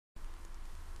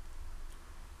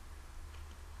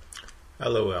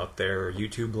Hello out there,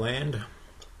 YouTube land.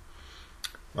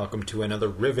 Welcome to another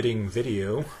riveting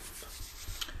video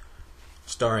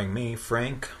starring me,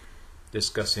 Frank,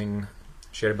 discussing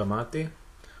yerba mate,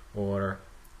 or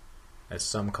as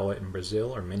some call it in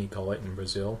Brazil, or many call it in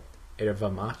Brazil,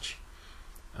 erva mate.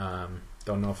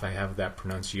 Don't know if I have that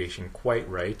pronunciation quite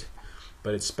right,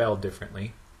 but it's spelled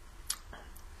differently.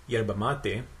 Yerba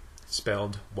mate,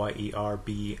 spelled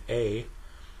Y-E-R-B-A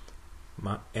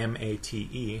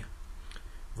M-A-T-E,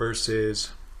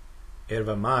 versus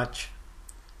erva mate,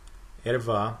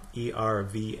 erva,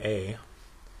 E-R-V-A,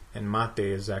 and mate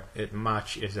is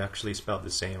actually spelled the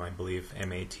same, I believe,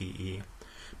 M-A-T-E,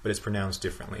 but it's pronounced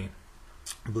differently.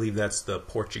 I believe that's the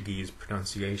Portuguese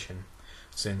pronunciation,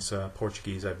 since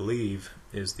Portuguese, I believe,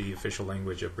 is the official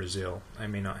language of Brazil. I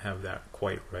may not have that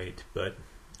quite right, but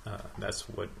that's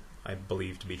what I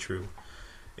believe to be true.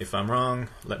 If I'm wrong,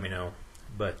 let me know.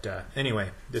 But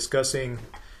anyway, discussing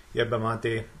yerba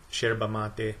mate, yerba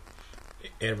mate,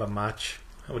 erva mate,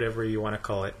 whatever you want to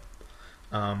call it.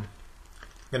 I'm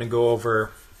going to go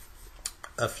over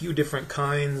a few different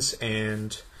kinds,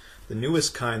 and the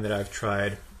newest kind that I've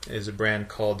tried is a brand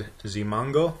called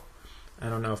Chimarrão. I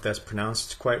don't know if that's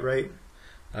pronounced quite right.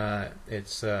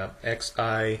 It's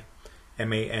X-I-M-A-N-G-O.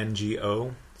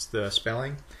 It's the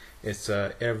spelling. It's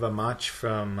erva mate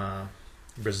from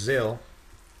Brazil.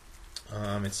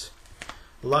 It's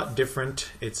a lot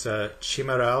different. It's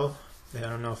Chimarrão. I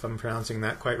don't know if I'm pronouncing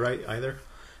that quite right either.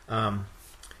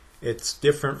 It's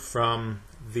different from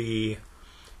the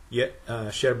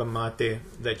yerba mate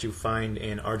that you find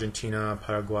in Argentina,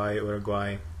 Paraguay,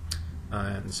 Uruguay,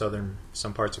 and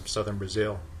some parts of southern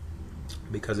Brazil,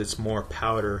 because it's more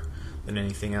powder than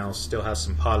anything else. Still has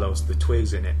some palos, the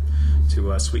twigs in it,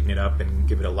 to sweeten it up and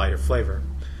give it a lighter flavor.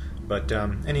 But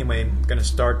anyway, I'm going to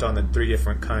start on the three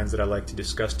different kinds that I like to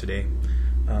discuss today.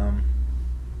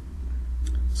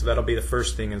 So that'll be the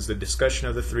first thing, is the discussion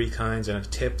of the three kinds and a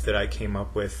tip that I came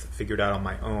up with, figured out on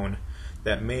my own,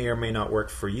 that may or may not work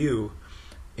for you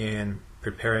in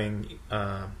preparing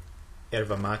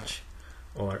erva mate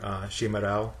or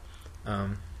chimarrão.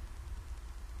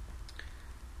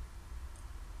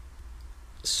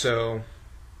 So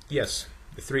yes,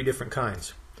 the three different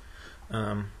kinds.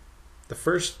 The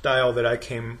first style that I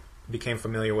became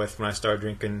familiar with when I started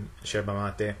drinking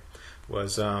yerba mate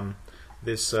was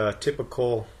this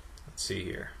typical, let's see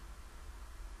here.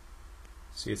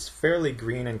 See, it's fairly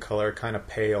green in color, kind of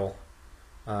pale.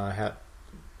 Kind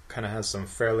of has some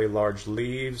fairly large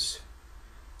leaves,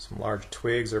 some large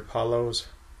twigs or palos,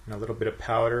 and a little bit of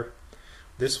powder.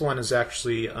 This one is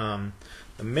actually the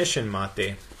mission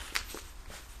mate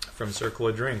from Circle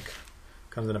of Drink.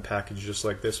 Comes in a package just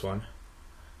like this one.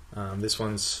 This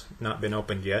one's not been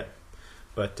opened yet,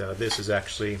 but this is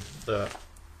actually the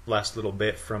last little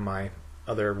bit from my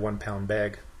other 1 pound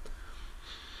bag.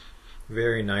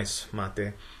 Very nice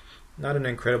mate. Not an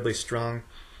incredibly strong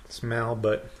smell,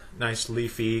 but nice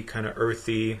leafy, kind of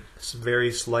earthy,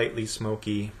 very slightly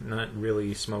smoky, not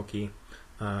really smoky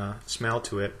smell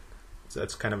to it. So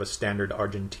that's kind of a standard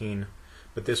Argentine,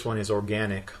 but this one is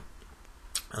organic,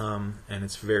 and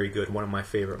it's very good. One of my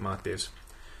favorite mates.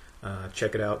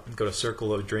 Check it out. Go to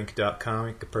circleofdrink.com.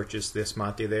 You can purchase this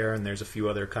mate there, and there's a few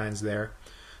other kinds there.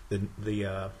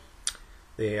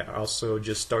 They also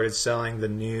just started selling the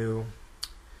new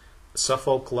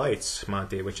Suffolk Lights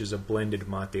mate, which is a blended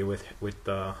mate with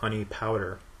honey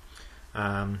powder.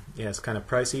 Yeah, it's kind of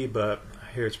pricey, but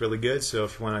I hear it's really good. So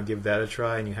if you want to give that a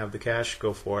try and you have the cash,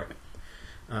 go for it.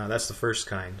 That's the first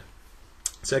kind.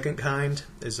 Second kind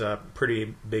is a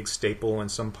pretty big staple in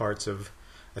some parts of,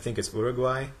 I think it's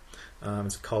Uruguay.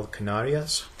 It's called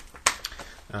Canarias.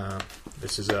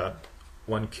 This is a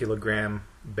 1 kilogram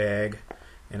bag,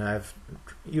 and I've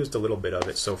used a little bit of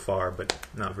it so far, but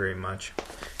not very much.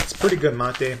 It's pretty good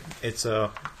mate. It's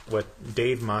what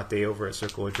Dave Mate over at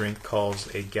Circle of Drink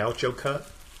calls a gaucho cut.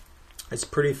 It's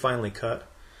pretty finely cut,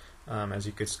 as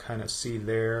you could kind of see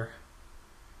there.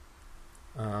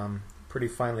 Pretty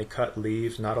finely cut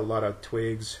leaves, not a lot of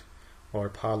twigs or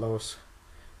palos.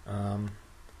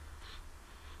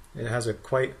 It has a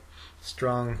quite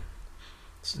strong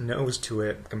nose to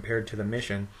it compared to the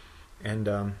Mission, and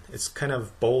it's kind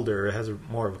of bolder. It has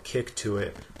more of a kick to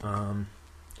it.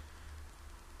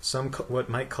 Some what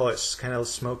might call it kind of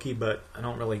smoky, but I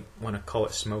don't really want to call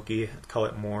it smoky. I'd call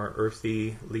it more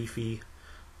earthy, leafy,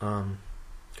 kind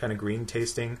of green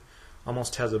tasting.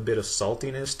 Almost has a bit of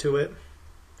saltiness to it.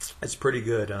 It's pretty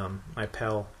good. My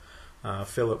pal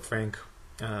Philip Frank,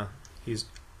 I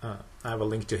have a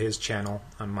link to his channel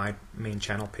on my main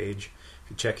channel page.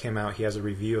 If you check him out, he has a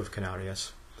review of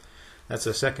Canarias. That's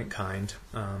the second kind.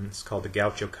 It's called the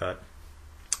gaucho cut.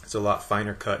 It's a lot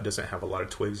finer cut, doesn't have a lot of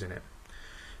twigs in it.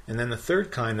 And then the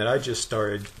third kind that I just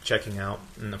started checking out,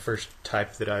 and the first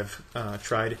type that I've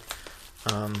tried,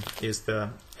 is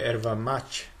the erva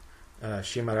mate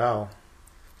chimarrão.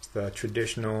 It's the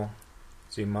traditional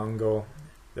zimango,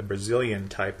 the Brazilian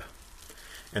type.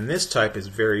 And this type is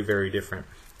very, very different.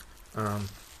 And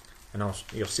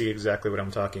you'll see exactly what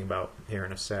I'm talking about here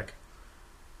in a sec.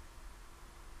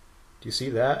 Do you see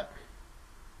that?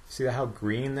 See how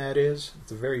green that is?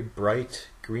 It's a very bright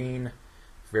green,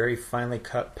 very finely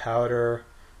cut powder,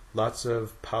 lots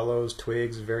of palos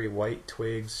twigs, very white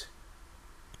twigs.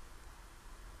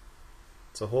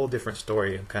 It's a whole different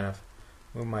story. I'm kind of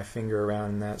moving my finger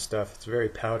around and that stuff. It's very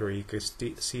powdery. You can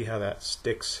see how that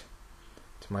sticks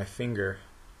to my finger.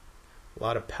 A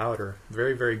lot of powder.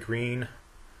 Very, very green.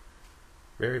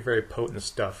 Very, very potent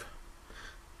stuff.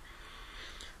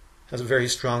 Has a very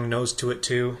strong nose to it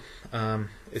too.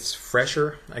 It's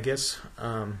fresher, I guess.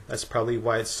 That's probably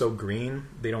why it's so green.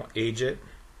 They don't age it.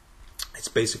 It's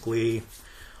basically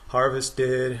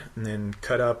harvested and then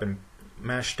cut up and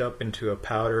mashed up into a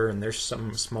powder, and there's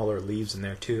some smaller leaves in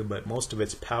there too, but most of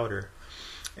it's powder,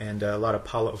 and a lot of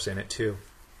palos in it too.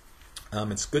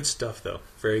 It's good stuff though,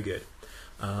 very good.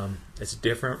 It's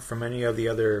different from any of the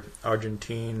other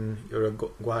Argentine,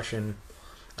 Uruguayan,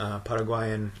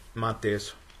 Paraguayan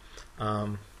mates,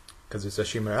 because it's a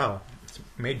chimmarão. It's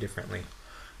made differently.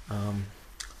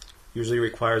 Usually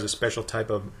requires a special type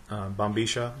of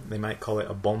bombicha. They might call it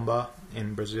a bomba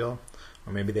in Brazil,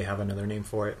 or maybe they have another name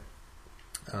for it.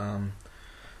 I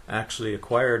actually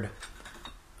acquired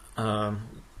a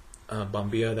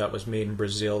bombilla that was made in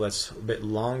Brazil that's a bit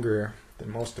longer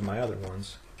than most of my other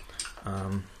ones.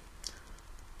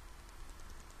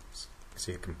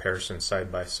 See a comparison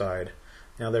side by side.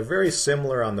 Now they're very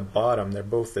similar on the bottom. They're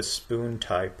both the spoon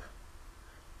type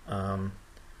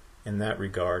in that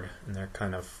regard, and they're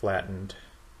kind of flattened.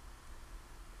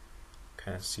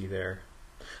 Kind of see there.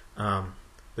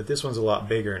 But this one's a lot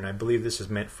bigger, and I believe this is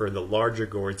meant for the larger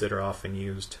gourds that are often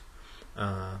used.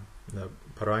 The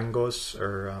parangos,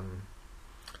 or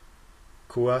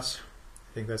cuas,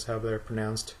 I think that's how they're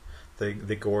pronounced.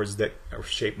 The gourds that are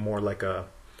shaped more like a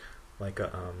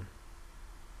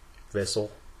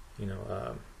vessel, you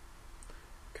know,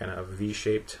 kind of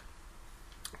V-shaped.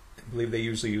 I believe they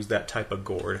usually use that type of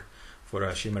gourd for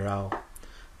a chimmarão.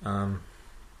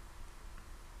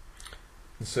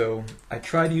 So I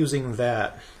tried using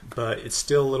that, but it's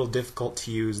still a little difficult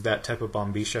to use that type of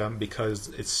bombicha because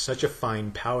it's such a fine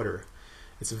powder.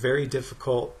 It's very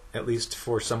difficult, at least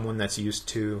for someone that's used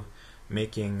to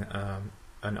making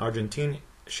an Argentine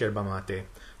yerba mate,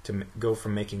 to go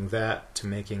from making that to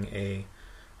making a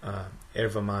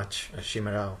erva mate, a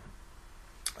chimmarão.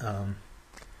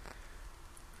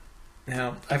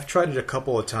 Now, I've tried it a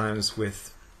couple of times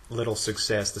with little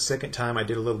success. The second time I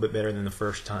did a little bit better than the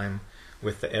first time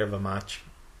with the erva mate.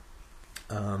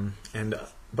 And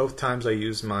both times I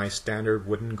used my standard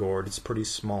wooden gourd. It's pretty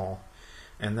small,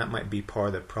 and that might be part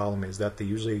of the problem, is that they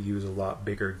usually use a lot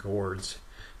bigger gourds,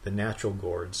 the natural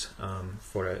gourds,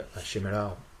 for a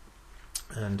chimmarão.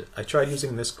 And I tried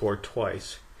using this gourd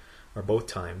twice, or both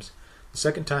times. The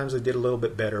second times I did a little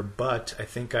bit better, but I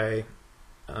think I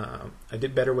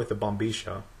did better with the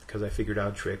bombicha because I figured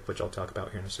out a trick, which I'll talk about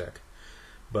here in a sec.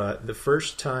 But the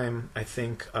first time, I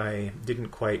think I didn't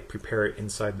quite prepare it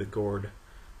inside the gourd,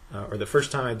 or the first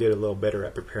time I did a little better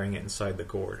at preparing it inside the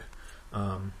gourd.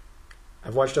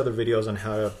 I've watched other videos on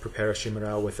how to prepare a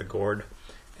chimmarão with a gourd,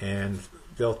 and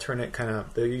they'll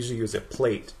usually use a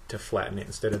plate to flatten it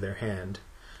instead of their hand,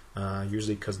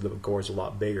 usually because the gourd's a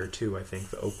lot bigger too. I think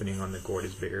the opening on the gourd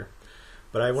is bigger.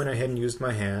 But I went ahead and used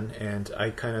my hand, and I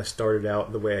kind of started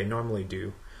out the way I normally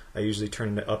do. I usually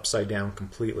turn it upside down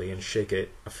completely and shake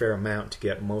it a fair amount to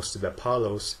get most of the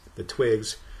palos, the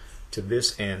twigs, to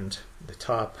this end, the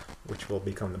top, which will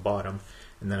become the bottom,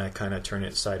 and then I kind of turn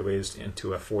it sideways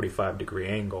into a 45-degree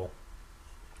angle,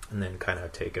 and then kind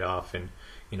of take it off, and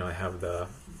I have the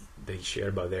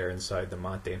yerba there inside the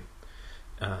mate,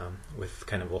 with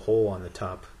kind of a hole on the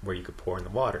top where you could pour in the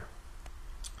water.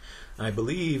 I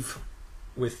believe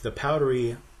with the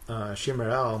powdery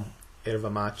chimmarão erva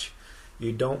mate,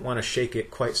 you don't want to shake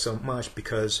it quite so much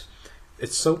because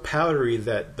it's so powdery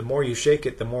that the more you shake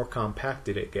it, the more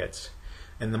compacted it gets.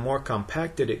 And the more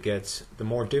compacted it gets, the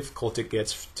more difficult it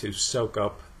gets to soak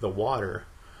up the water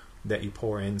that you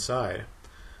pour inside.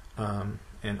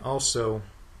 And also,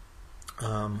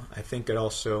 I think it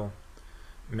also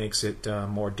makes it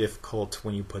more difficult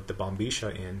when you put the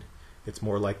bombicha in. It's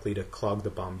more likely to clog the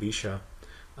bombicha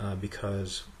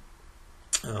because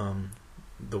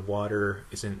the water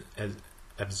isn't as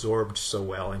absorbed so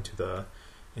well into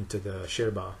into the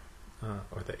yerba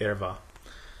or the erva.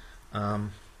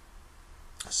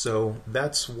 So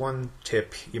that's one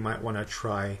tip you might want to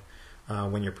try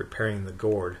when you're preparing the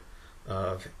gourd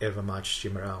of erva mate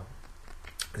chimarrão.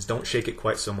 Is don't shake it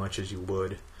quite so much as you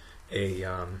would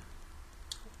an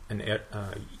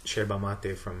yerba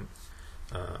mate from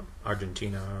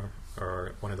Argentina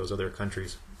or one of those other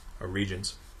countries or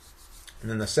regions. And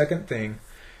then the second thing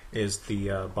is the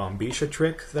bombisha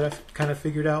trick that I've kind of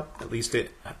figured out. At least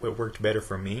it worked better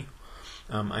for me.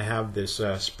 I have this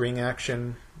spring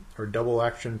action or double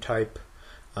action type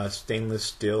stainless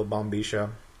steel bombisha,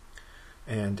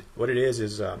 and what it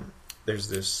is there's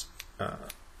this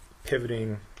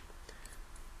pivoting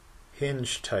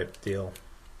hinge type deal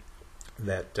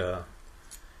that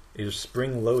is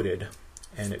spring loaded,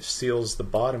 and it seals the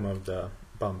bottom of the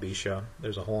bombisha.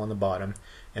 There's a hole on the bottom,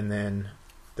 and then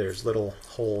there's little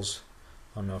holes.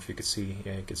 I don't know if you could see.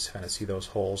 Yeah, you can kind of see those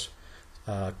holes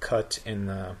cut in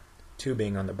the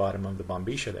tubing on the bottom of the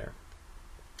bombisha there.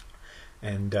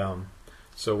 And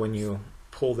so when you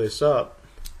pull this up,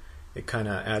 it kind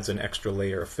of adds an extra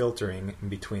layer of filtering in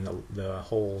between the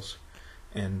holes,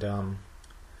 and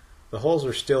the holes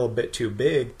are still a bit too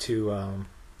big to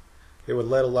it would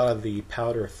let a lot of the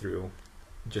powder through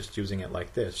just using it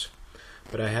like this.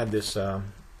 But I had this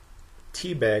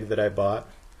tea bag that I bought.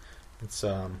 It's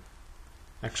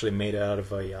actually made out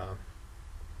of a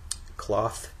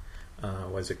cloth.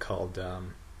 What is it called?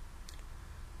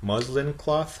 Muslin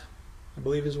cloth, I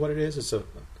believe is what it is. It's a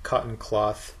cotton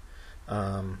cloth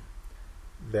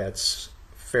that's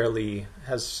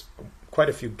has quite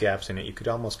a few gaps in it. You could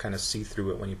almost kind of see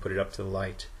through it when you put it up to the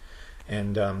light.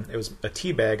 And it was a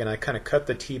tea bag, and I kind of cut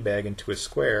the tea bag into a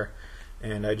square,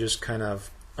 and I just kind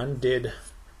of undid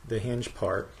the hinge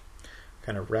part,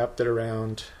 kind of wrapped it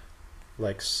around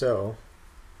like so,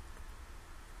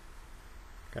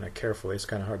 kind of carefully. It's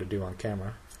kind of hard to do on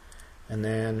camera, and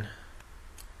then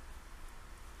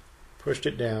pushed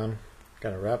it down,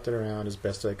 kind of wrapped it around as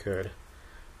best I could.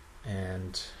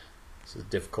 And this is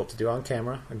difficult to do on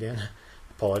camera, again,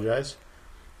 apologize.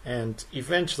 And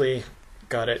eventually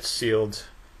got it sealed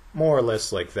more or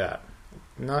less like that.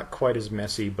 Not quite as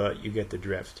messy, but you get the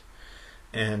drift.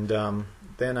 And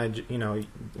then I do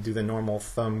the normal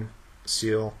thumb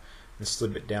seal and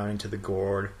slip it down into the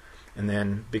gourd. And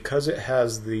then because it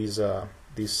has these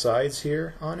sides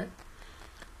here on it,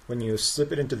 when you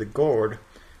slip it into the gourd,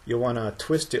 you'll want to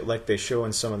twist it like they show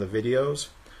in some of the videos,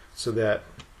 so that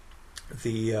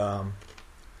the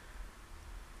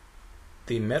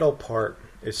metal part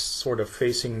is sort of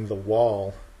facing the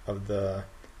wall of the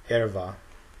erva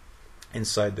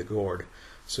inside the gourd,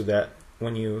 so that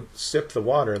when you sip the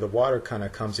water kind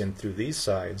of comes in through these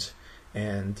sides,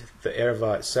 and the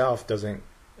erva itself doesn't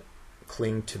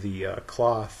cling to the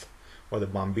cloth or the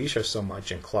bombisha so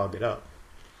much and clog it up.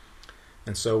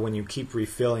 And so when you keep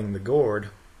refilling the gourd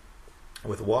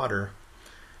with water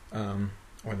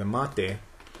or the mate,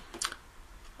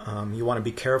 you want to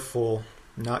be careful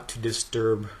not to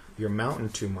disturb your mountain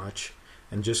too much,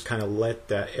 and just kind of let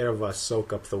that erva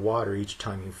soak up the water each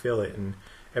time you fill it. And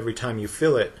every time you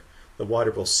fill it, the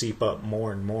water will seep up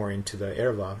more and more into the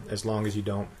erva, as long as you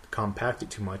don't compact it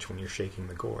too much when you're shaking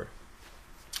the gourd.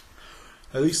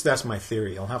 At least that's my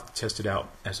theory. I'll have to test it out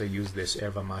as I use this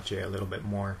erva mate a little bit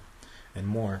more and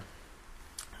more.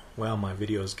 Well, my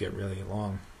videos get really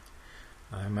long.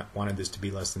 I wanted this to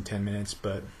be less than 10 minutes,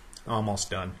 but almost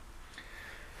done.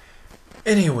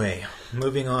 Anyway,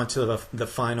 moving on to the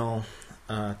final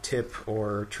tip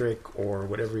or trick or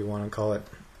whatever you want to call it.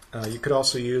 You could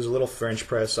also use a little French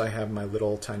press. I have my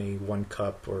little tiny 1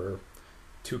 cup or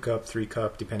 2 cup, 3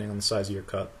 cup, depending on the size of your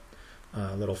cup,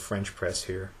 little French press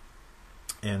here.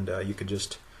 And you could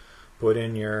just put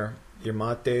in your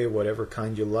mate, whatever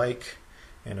kind you like.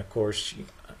 And of course,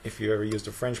 if you ever used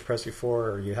a French press before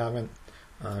or you haven't,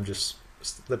 just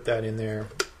slip that in there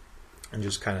and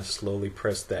just kind of slowly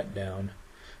press that down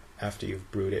after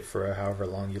you've brewed it for however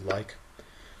long you like.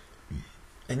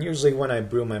 And usually when I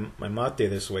brew my mate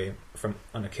this way,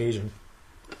 on occasion,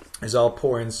 is I'll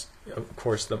pour in, of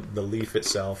course, the leaf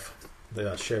itself,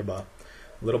 the yerba,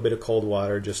 a little bit of cold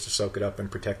water just to soak it up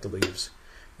and protect the leaves,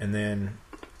 and then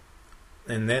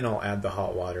I'll add the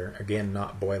hot water, again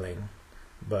not boiling,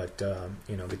 but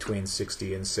between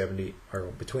 60 and 70, or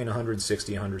between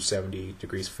 160 and 170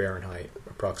 degrees Fahrenheit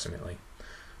approximately.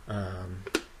 At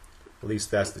least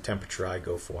that's the temperature I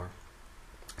go for.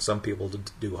 Some people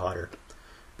do hotter,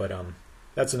 but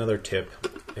that's another tip.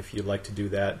 If you'd like to do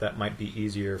that, that might be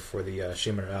easier for the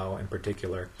Chimarrão in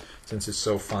particular, since it's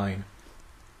so fine.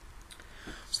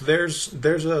 So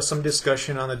there's some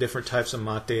discussion on the different types of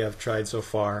mate I've tried so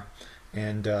far,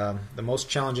 And the most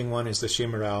challenging one is the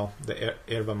chimarrão, the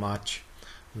erva mate,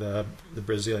 the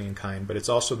Brazilian kind, but it's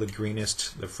also the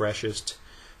greenest, the freshest,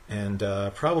 and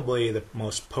probably the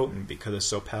most potent because it's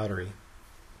so powdery.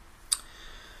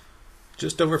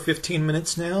 Just over 15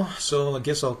 minutes now, so I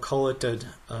guess I'll call it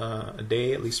a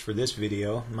day, at least for this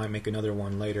video. Might make another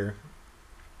one later.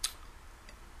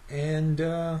 And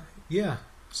yeah,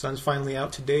 sun's finally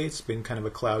out today. It's been kind of a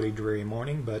cloudy, dreary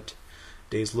morning, but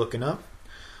day's looking up.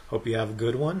 Hope you have a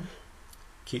good one.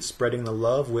 Keep spreading the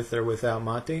love with or without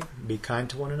mate. Be kind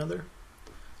to one another.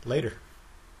 Later.